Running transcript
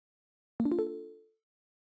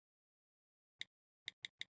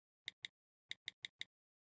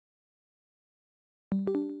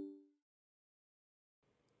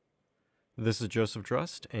This is Joseph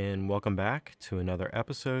Drust, and welcome back to another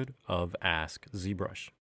episode of AskZBrush.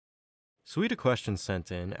 So we had a question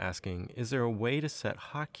sent in asking, is there a way to set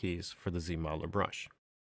hotkeys for the ZModeler brush?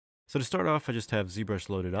 So to start off, I just have ZBrush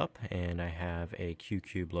loaded up, and I have a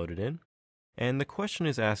QCube loaded in. And the question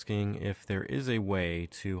is asking if there is a way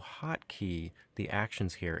to hotkey the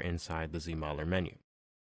actions here inside the ZModeler menu.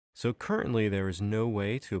 So currently, there is no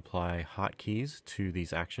way to apply hotkeys to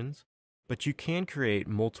these actions. But you can create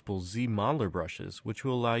multiple ZModeler brushes, which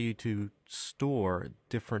will allow you to store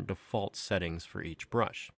different default settings for each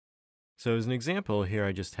brush. So as an example, here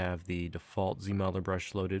I just have the default ZModeler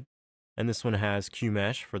brush loaded, and this one has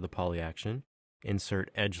QMesh for the poly action,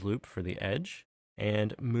 insert edge loop for the edge,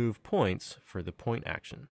 and move points for the point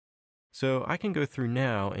action. So I can go through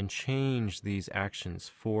now and change these actions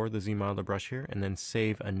for the ZModeler brush here, and then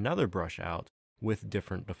save another brush out with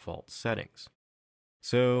different default settings.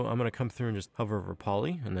 So I'm going to come through and just hover over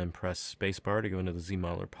poly and then press spacebar to go into the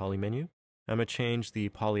ZModeler poly menu. I'm going to change the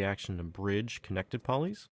poly action to bridge connected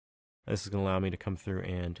polys. This is going to allow me to come through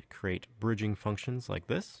and create bridging functions like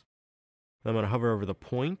this. I'm going to hover over the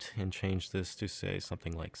point and change this to say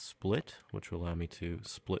something like split, which will allow me to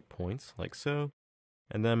split points like so.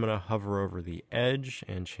 And then I'm going to hover over the edge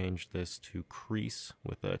and change this to crease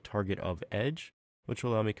with a target of edge, which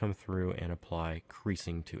will allow me to come through and apply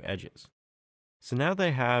creasing to edges. So now that I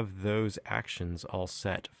have those actions all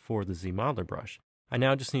set for the ZModeler brush, I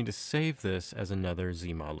now just need to save this as another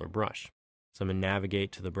ZModeler brush. So I'm going to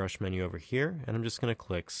navigate to the brush menu over here, and I'm just going to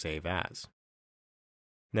click Save As.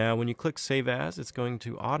 Now when you click Save As, it's going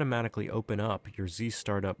to automatically open up your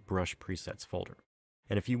ZStartup brush presets folder.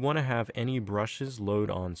 And if you want to have any brushes load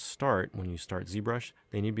on start when you start ZBrush,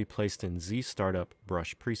 they need to be placed in ZStartup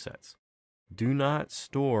brush presets. Do not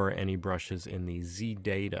store any brushes in the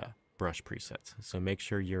ZData brush presets. So make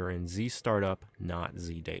sure you're in ZStartup, not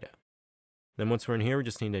ZData. Then once we're in here, we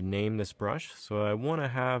just need to name this brush. So I want to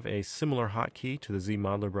have a similar hotkey to the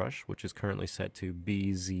ZModeler brush, which is currently set to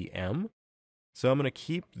BZM. So I'm going to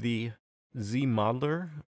keep the ZModeler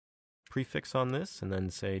prefix on this and then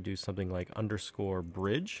say do something like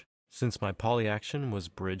 _bridge, since my poly action was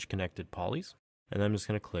bridge connected polys. And I'm just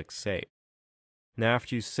going to click Save. Now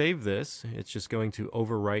after you save this, it's just going to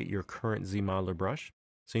overwrite your current ZModeler brush.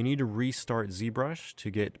 So you need to restart ZBrush to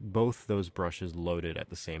get both those brushes loaded at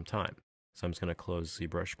the same time. So I'm just going to close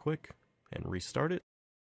ZBrush quick and restart it.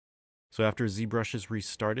 So after ZBrush is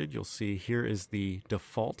restarted, you'll see here is the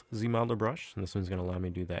default ZModeler brush. And this one's going to allow me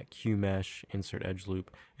to do that QMesh, insert edge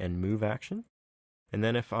loop, and move action. And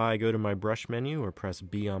then if I go to my brush menu or press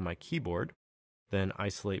B on my keyboard, then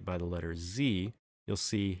isolate by the letter Z, you'll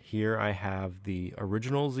see here I have the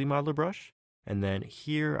original ZModeler brush. And then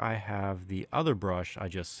here I have the other brush I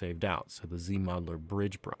just saved out, so the ZModeler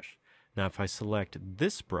Bridge brush. Now if I select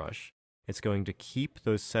this brush, it's going to keep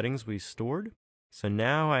those settings we stored. So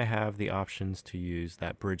now I have the options to use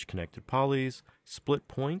that bridge connected polys, split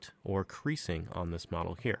point, or creasing on this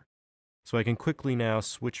model here. So I can quickly now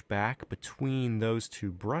switch back between those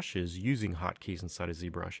two brushes using hotkeys inside of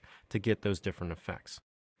ZBrush to get those different effects.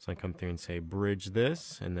 So I come through and say bridge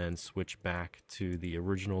this, and then switch back to the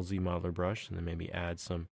original ZModeler brush, and then maybe add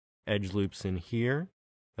some edge loops in here.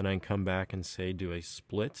 Then I can come back and say do a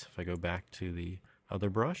split if I go back to the other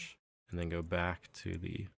brush, and then go back to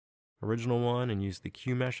the original one and use the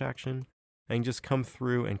QMesh action. I can just come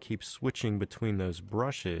through and keep switching between those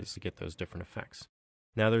brushes to get those different effects.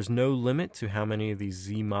 Now there's no limit to how many of these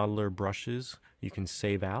ZModeler brushes you can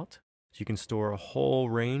save out. So you can store a whole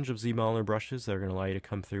range of ZModeler brushes that are going to allow you to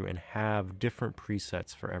come through and have different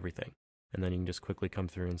presets for everything. And then you can just quickly come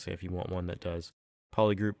through and say if you want one that does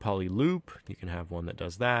polygroup, polyloop, you can have one that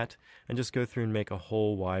does that, and just go through and make a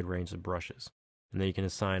whole wide range of brushes. And then you can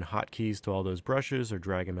assign hotkeys to all those brushes or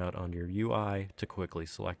drag them out onto your UI to quickly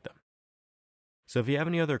select them. So if you have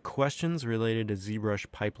any other questions related to ZBrush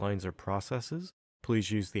pipelines or processes,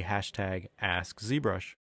 please use the hashtag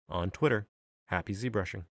AskZBrush on Twitter. Happy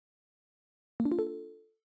ZBrushing.